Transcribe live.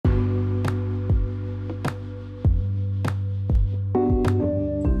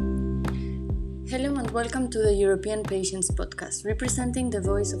Welcome to the European Patients Podcast, representing the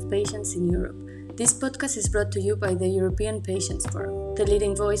voice of patients in Europe. This podcast is brought to you by the European Patients Forum, the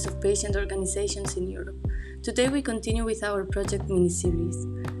leading voice of patient organizations in Europe. Today we continue with our project mini-series,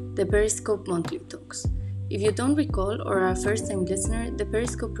 the Periscope Monthly Talks. If you don't recall or are a first-time listener, the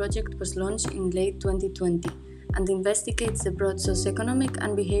Periscope project was launched in late 2020 and investigates the broad socioeconomic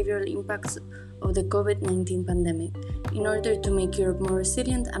and behavioral impacts of the COVID-19 pandemic in order to make Europe more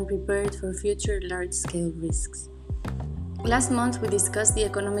resilient and prepared for future large-scale risks. Last month we discussed the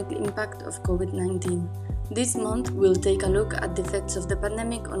economic impact of COVID-19. This month we'll take a look at the effects of the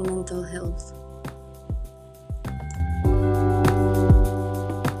pandemic on mental health.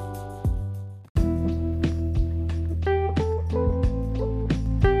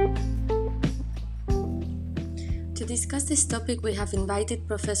 To discuss this topic, we have invited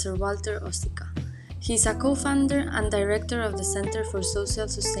Professor Walter Osicka. He is a co-founder and director of the Center for Social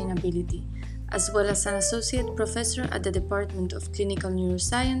Sustainability, as well as an associate professor at the Department of Clinical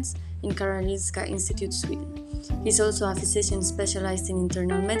Neuroscience in Karolinska Institute, Sweden. He is also a physician specialized in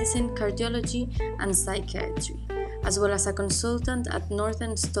internal medicine, cardiology, and psychiatry, as well as a consultant at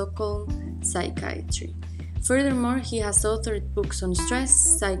Northern Stockholm Psychiatry. Furthermore, he has authored books on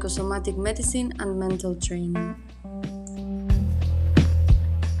stress, psychosomatic medicine, and mental training.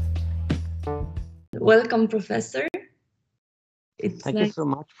 Welcome, Professor. Thank you so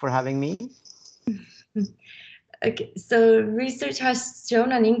much for having me. Okay, so research has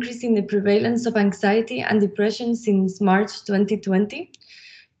shown an increase in the prevalence of anxiety and depression since March 2020.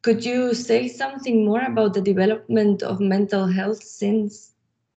 Could you say something more about the development of mental health since?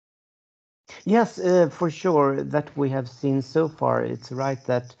 Yes, for sure, that we have seen so far. It's right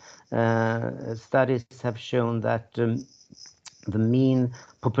that studies have shown that the mean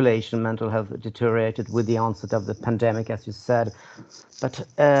population mental health deteriorated with the onset of the pandemic, as you said. But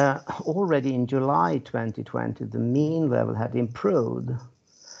already in July 2020, the mean level had improved,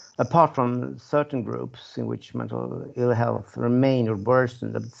 apart from certain groups in which mental ill health remained or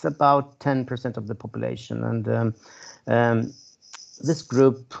worsened. It's about 10% of the population. And this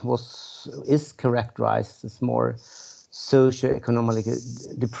group is characterized as more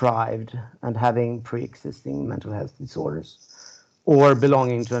socioeconomically deprived and having pre-existing mental health disorders, or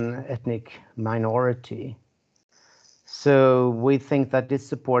belonging to an ethnic minority. So we think that this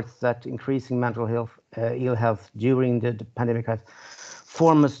supports that increasing mental health, ill health during the pandemic has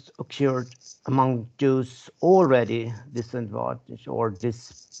foremost occurred among those already disadvantaged or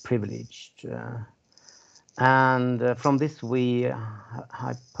disprivileged. And from this we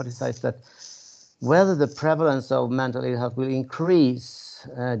hypothesize that whether the prevalence of mental ill health will increase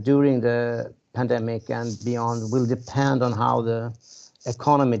during the pandemic and beyond will depend on how the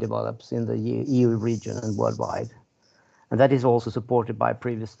economy develops in the EU region and worldwide. And that is also supported by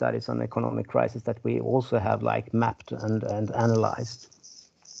previous studies on economic crisis that we also have mapped and analyzed.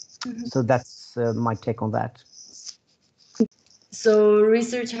 Mm-hmm. So that's my take on that. So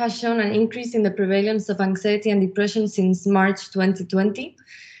research has shown an increase in the prevalence of anxiety and depression since March 2020.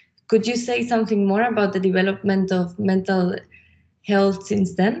 Could you say something more about the development of mental health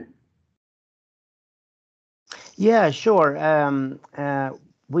since then? Yeah, sure.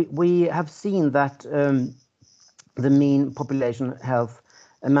 We have seen that the mean population health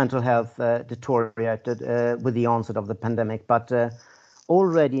and mental health deteriorated with the onset of the pandemic. But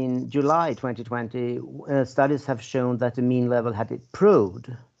already in July 2020, studies have shown that the mean level had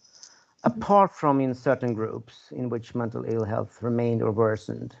improved, apart from in certain groups in which mental ill health remained or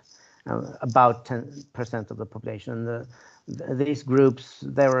worsened, about 10% of the population. These groups,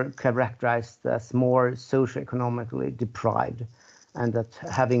 they were characterized as more socioeconomically deprived and that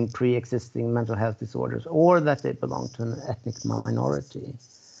having pre-existing mental health disorders, or that they belong to an ethnic minority.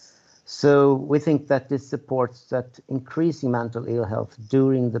 So we think that this supports that increasing mental ill health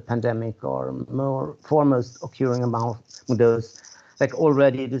during the pandemic are more foremost occurring among those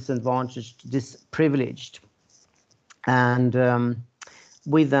already disadvantaged, disprivileged. And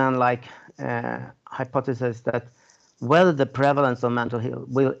we then hypothesize that whether the prevalence of mental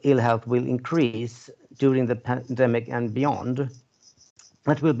ill health will increase during the pandemic and beyond,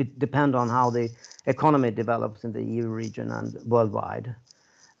 that will depend on how the economy develops in the EU region and worldwide.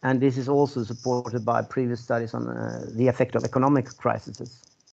 And this is also supported by previous studies on the effect of economic crises.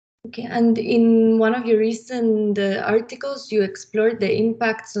 Okay, and in one of your recent articles, you explored the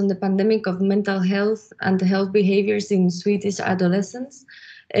impacts on the pandemic of mental health and health behaviors in Swedish adolescents.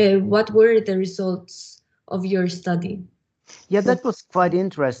 What were the results of your study? Yeah, that was quite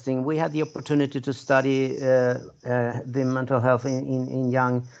interesting. We had the opportunity to study the mental health in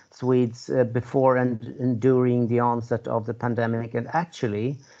young Swedes before and during the onset of the pandemic. And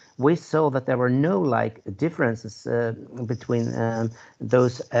actually, we saw that there were no like differences between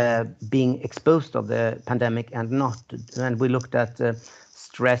those being exposed of the pandemic and not. And we looked at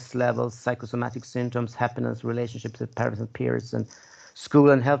stress levels, psychosomatic symptoms, happiness, relationships with parents and peers, and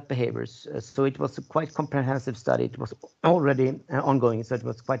school and health behaviors. So it was a quite comprehensive study. It was already ongoing, so it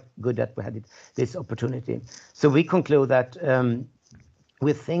was quite good that we had this opportunity. So we conclude that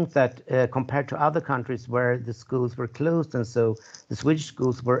we think that compared to other countries where the schools were closed, and so the Swedish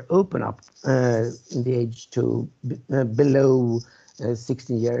schools were open up in the age to below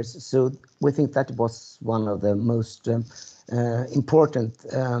 16 years. So we think that was one of the most important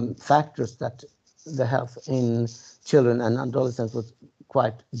factors, that the health in children and adolescents was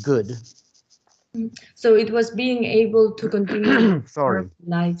quite good. So it was being able to continue Sorry. their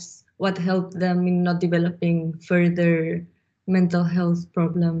lives what helped them in not developing further mental health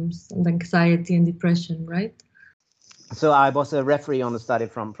problems and anxiety and depression, right? So I was a referee on a study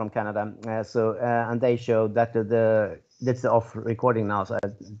from Canada. And they showed that that's off recording now. So,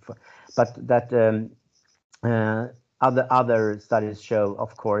 but that other studies show,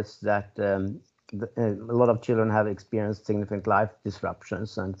 of course, that a lot of children have experienced significant life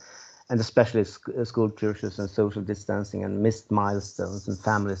disruptions, and especially school closures and social distancing and missed milestones and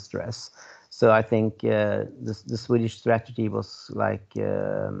family stress. So I think the Swedish strategy was like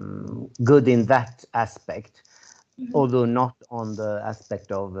good in that aspect, although not on the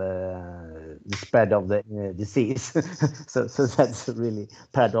aspect of the spread of the disease. so that's really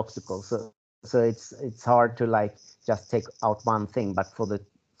paradoxical. So it's hard to like just take out one thing, but for the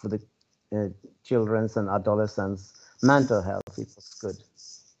children's and adolescents' mental health, it was good.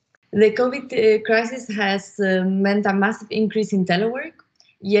 The COVID crisis has meant a massive increase in telework,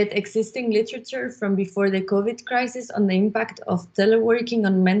 yet existing literature from before the COVID crisis on the impact of teleworking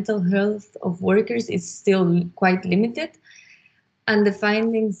on mental health of workers is still quite limited, and the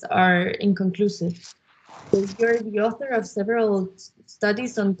findings are inconclusive. So you're the author of several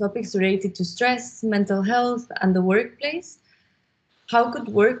studies on topics related to stress, mental health, and the workplace. How could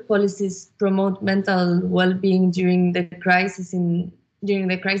work policies promote mental well-being during the crisis and in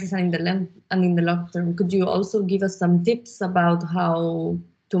the long term? Could you also give us some tips about how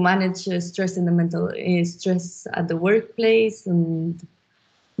to manage stress in the mental stress at the workplace? And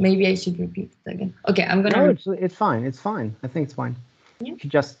maybe I should repeat it again. Okay, I'm gonna. No, it's fine. It's fine. I think it's fine. Yeah. You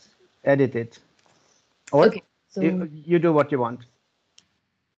just edit it, or okay, so you do what you want.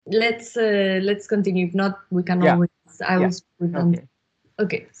 Let's continue. If not, we can always. I will speak with them.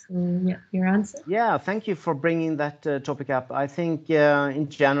 Okay, so yeah, your answer? Yeah, thank you for bringing that topic up. I think in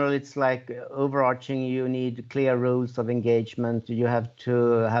general, it's like overarching, you need clear rules of engagement. You have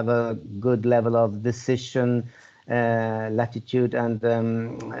to have a good level of decision latitude, and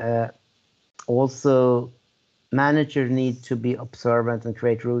also managers need to be observant and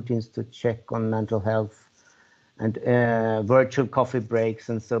create routines to check on mental health, and virtual coffee breaks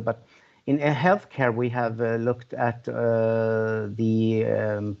and so. But in healthcare, we have looked at the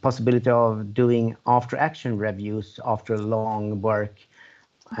possibility of doing after-action reviews after long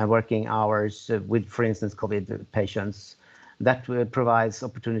working hours with, for instance, COVID patients. That provides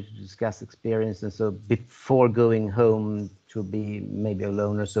opportunity to discuss experience, and so before going home to be maybe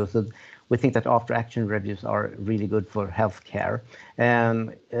alone or so. So we think that after-action reviews are really good for healthcare.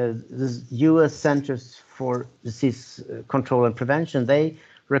 The U.S. Centers for Disease Control and Prevention, they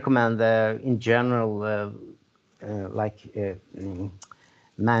recommend in general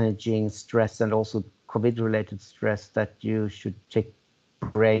managing stress and also COVID-related stress, that you should take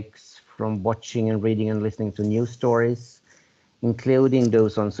breaks from watching and reading and listening to news stories, including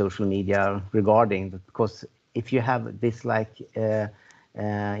those on social media regarding that, because if you have this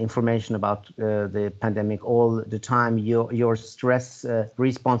information about the pandemic all the time, your stress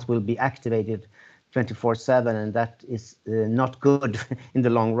response will be activated 24/7, and that is not good in the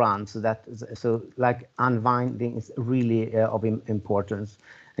long run. So unwinding is really of importance,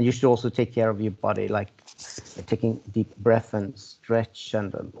 and you should also take care of your body, like taking deep breath and stretch,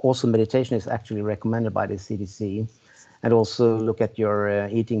 and also meditation is actually recommended by the CDC. And also look at your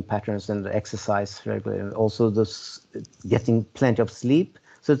eating patterns and exercise regularly, and also getting plenty of sleep.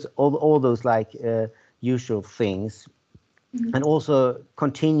 So it's all those usual things. Mm-hmm. And also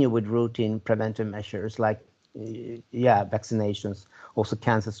continue with routine preventive measures like vaccinations, also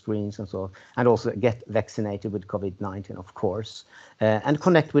cancer screens and so on, and also get vaccinated with COVID-19, of course, and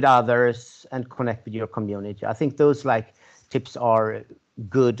connect with others and connect with your community. I think those tips are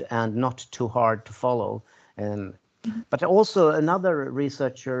good and not too hard to follow. But also another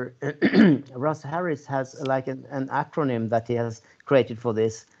researcher, Russ Harris, has an acronym that he has created for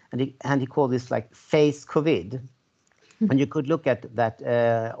this, and he called this FACE COVID. And you could look at that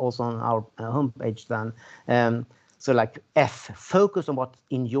also on our homepage then. So like F, focus on what's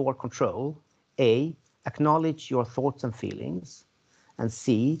in your control. A, acknowledge your thoughts and feelings. And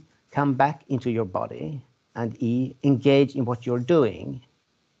C, come back into your body. And E, engage in what you're doing.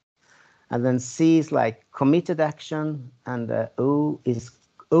 And then C is like committed action, and O is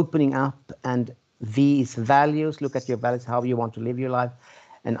opening up, and V is values, look at your values, how you want to live your life.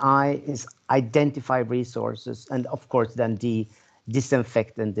 And I is identify resources, and of course then D,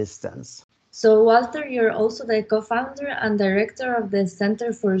 disinfect and distance. So Walter, you're also the co-founder and director of the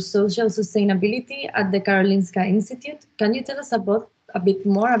Center for Social Sustainability at the Karolinska Institute. Can you tell us a bit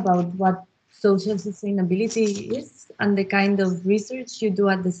more about what social sustainability is and the kind of research you do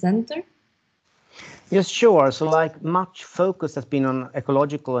at the center? Yes, sure. So like much focus has been on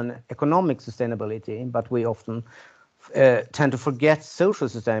ecological and economic sustainability, but we often tend to forget social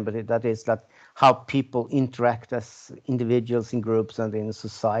sustainability. That is that how people interact as individuals in groups and in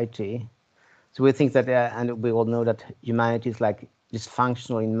society. So we think that, and we all know that humanity is like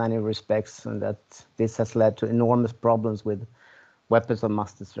dysfunctional in many respects, and that this has led to enormous problems with weapons of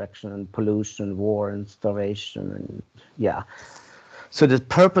mass destruction and pollution, war and starvation, and yeah. So the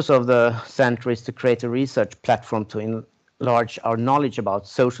purpose of the center is to create a research platform to enlarge our knowledge about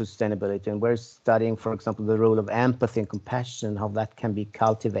social sustainability. And we're studying, for example, the role of empathy and compassion, how that can be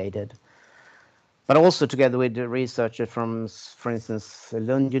cultivated. But also together with the researchers from, for instance,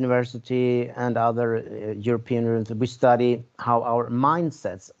 Lund University and other European universities, we study how our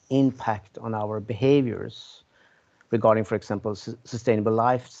mindsets impact on our behaviors regarding, for example, sustainable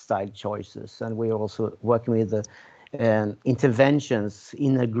lifestyle choices. And we're also working with the interventions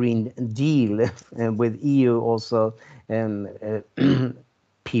in a Green Deal with EU also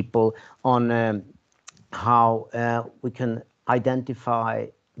people on how we can identify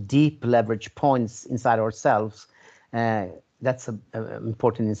deep leverage points inside ourselves. That's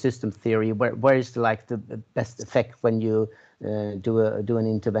important in system theory. Where is like the best effect when you do an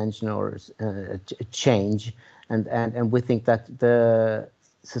intervention or a change? And we think that the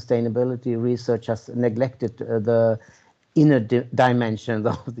sustainability research has neglected the inner dimension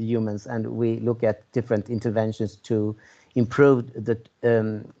of the humans, and we look at different interventions to improve the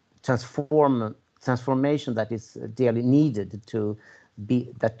transformation that is dearly needed to be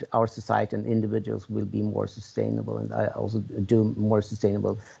that our society and individuals will be more sustainable, and also do more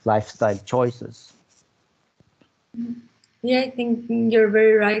sustainable lifestyle choices. Yeah, I think you're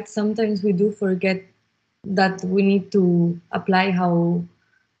very right. Sometimes we do forget that we need to apply how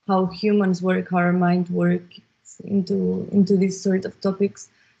humans work, how our mind works into these sort of topics.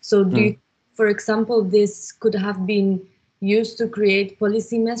 So do you, for example, this could have been used to create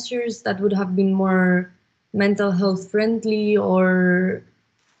policy measures that would have been more mental health friendly, or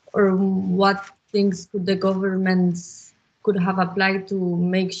what things could the governments could have applied to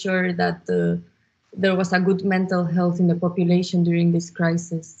make sure that there was a good mental health in the population during this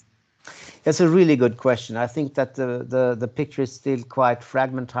crisis? That's a really good question. I think that the picture is still quite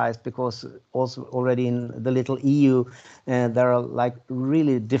fragmentized, because also already in the little EU, there are like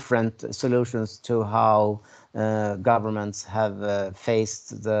really different solutions to how governments have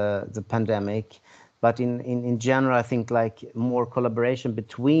faced the pandemic. But in general, I think like more collaboration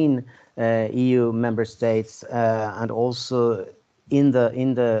between EU member states and also in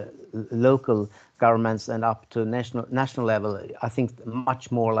the local governments and up to national level. I think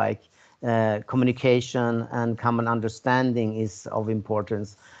much more like communication and common understanding is of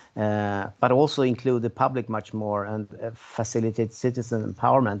importance, but also include the public much more, and facilitate citizen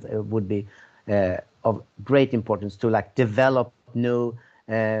empowerment would be of great importance to like develop new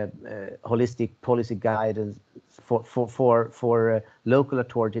holistic policy guidance for local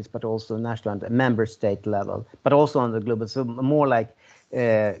authorities, but also national and member state level, but also on the global. So more like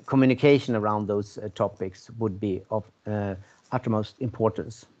communication around those topics would be of utmost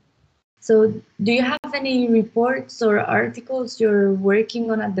importance. So do you have any reports or articles you're working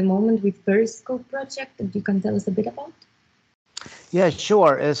on at the moment with Periscope project that you can tell us a bit about? Yeah,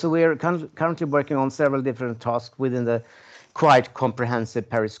 sure. So we are currently working on several different tasks within the quite comprehensive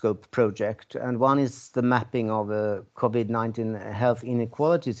Periscope project. And one is the mapping of COVID-19 health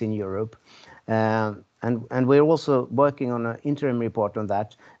inequalities in Europe. And we're also working on an interim report on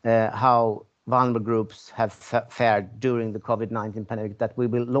that, how vulnerable groups have fared during the COVID-19 pandemic, that we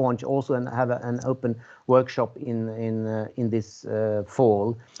will launch also and have an open workshop in this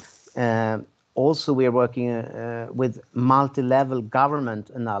fall. Also, we are working with multi-level government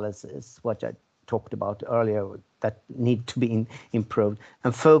analysis, which I talked about earlier, that need to be improved.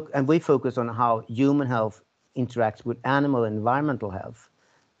 And we focus on how human health interacts with animal and environmental health.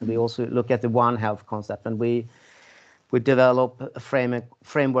 And we also look at the One Health concept, and we we develop a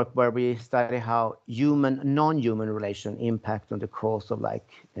framework where we study how non-human relation impact on the cause of like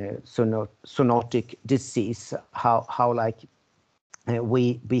zoonotic disease, how like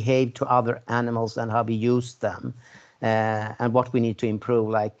we behave to other animals and how we use them, and what we need to improve,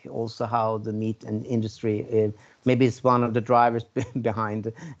 like also how the meat industry maybe it's one of the drivers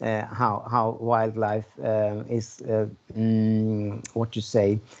behind how wildlife is what you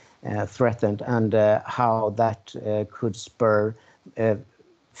say threatened, and how that could spur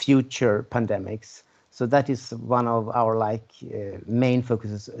future pandemics. So that is one of our main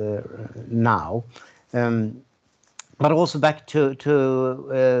focuses now. But also back to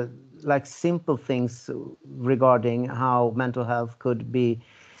like simple things regarding how mental health could be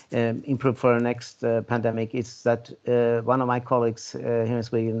improved for the next pandemic is that one of my colleagues here in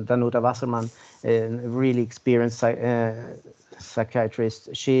Sweden, Danuta Wasserman, really experienced psychiatrist,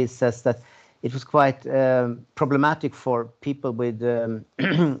 she says that it was quite problematic for people with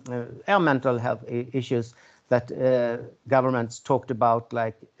mental health issues that governments talked about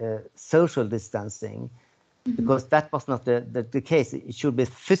like social distancing. Because that was not the case. It should be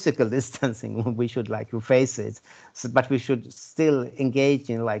physical distancing. We should like face it, but we should still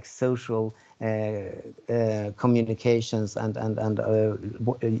engage in like social communications and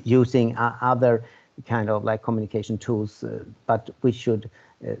using other kind of like communication tools. But we should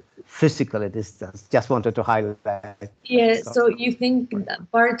physically distance. Just wanted to highlight that. Yeah. So you think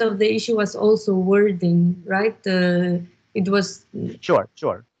that part of the issue was also wording, right? It was sure.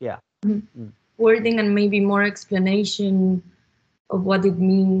 Yeah. Mm-hmm. Wording and maybe more explanation of what it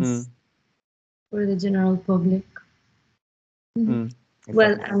means for the general public. Exactly.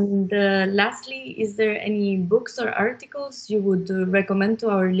 Well, and lastly, is there any books or articles you would recommend to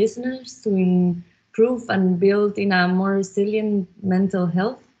our listeners to improve and build in a more resilient mental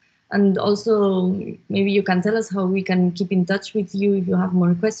health? And also, maybe you can tell us how we can keep in touch with you if you have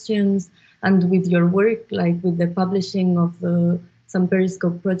more questions, and with your work, like with the publishing of some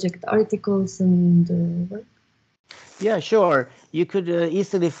Periscope project articles and work? Yeah, sure. You could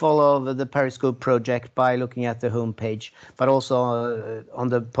easily follow the Periscope project by looking at the homepage, but also on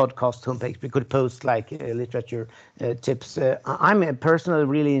the podcast homepage, we could post like literature tips. I'm personally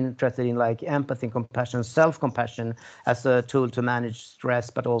really interested in like empathy, compassion, self-compassion as a tool to manage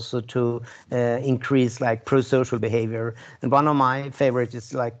stress, but also to increase like pro-social behavior. And one of my favorites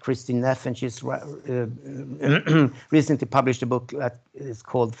is like Christine Neff, and she's recently published a book that is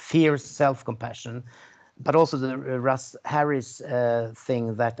called Fierce Self-Compassion. But also the Russ Harris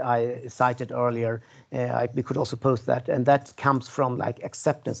thing that I cited earlier, we could also post that, and that comes from like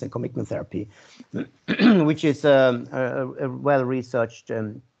acceptance and commitment therapy, which is a well-researched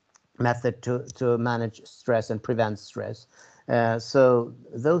method to manage stress and prevent stress. So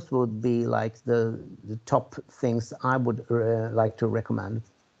those would be like the top things I would like to recommend.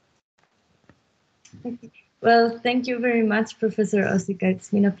 Well, thank you very much, Professor Osika. It's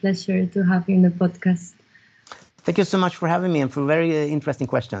been a pleasure to have you in the podcast. Thank you so much for having me and for very interesting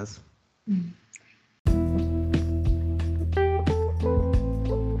questions.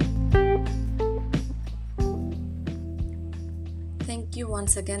 Thank you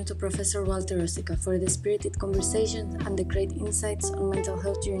once again to Professor Walter Osika for the spirited conversations and the great insights on mental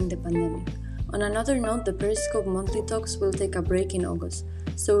health during the pandemic. On another note, the Periscope Monthly Talks will take a break in August,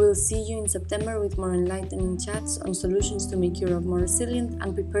 so we'll see you in September with more enlightening chats on solutions to make Europe more resilient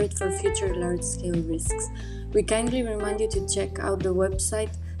and prepared for future large-scale risks. We kindly remind you to check out the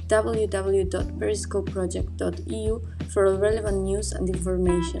website www.periscopeproject.eu for all relevant news and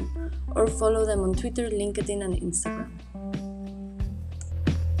information, or follow them on Twitter, LinkedIn, and Instagram.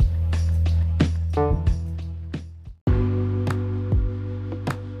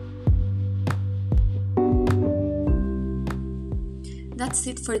 That's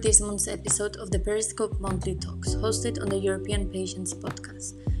it for this month's episode of the Periscope Monthly Talks, hosted on the European Patients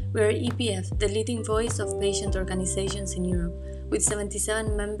Podcast. We are EPF, the leading voice of patient organizations in Europe, with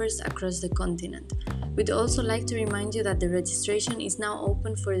 77 members across the continent. We'd also like to remind you that the registration is now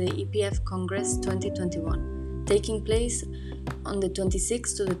open for the EPF Congress 2021, taking place on the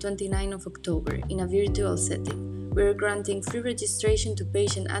 26th to the 29th of October in a virtual setting. We're granting free registration to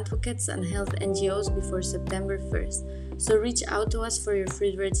patient advocates and health NGOs before September 1st, so reach out to us for your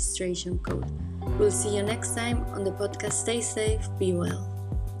free registration code. We'll see you next time on the podcast. Stay safe, be well.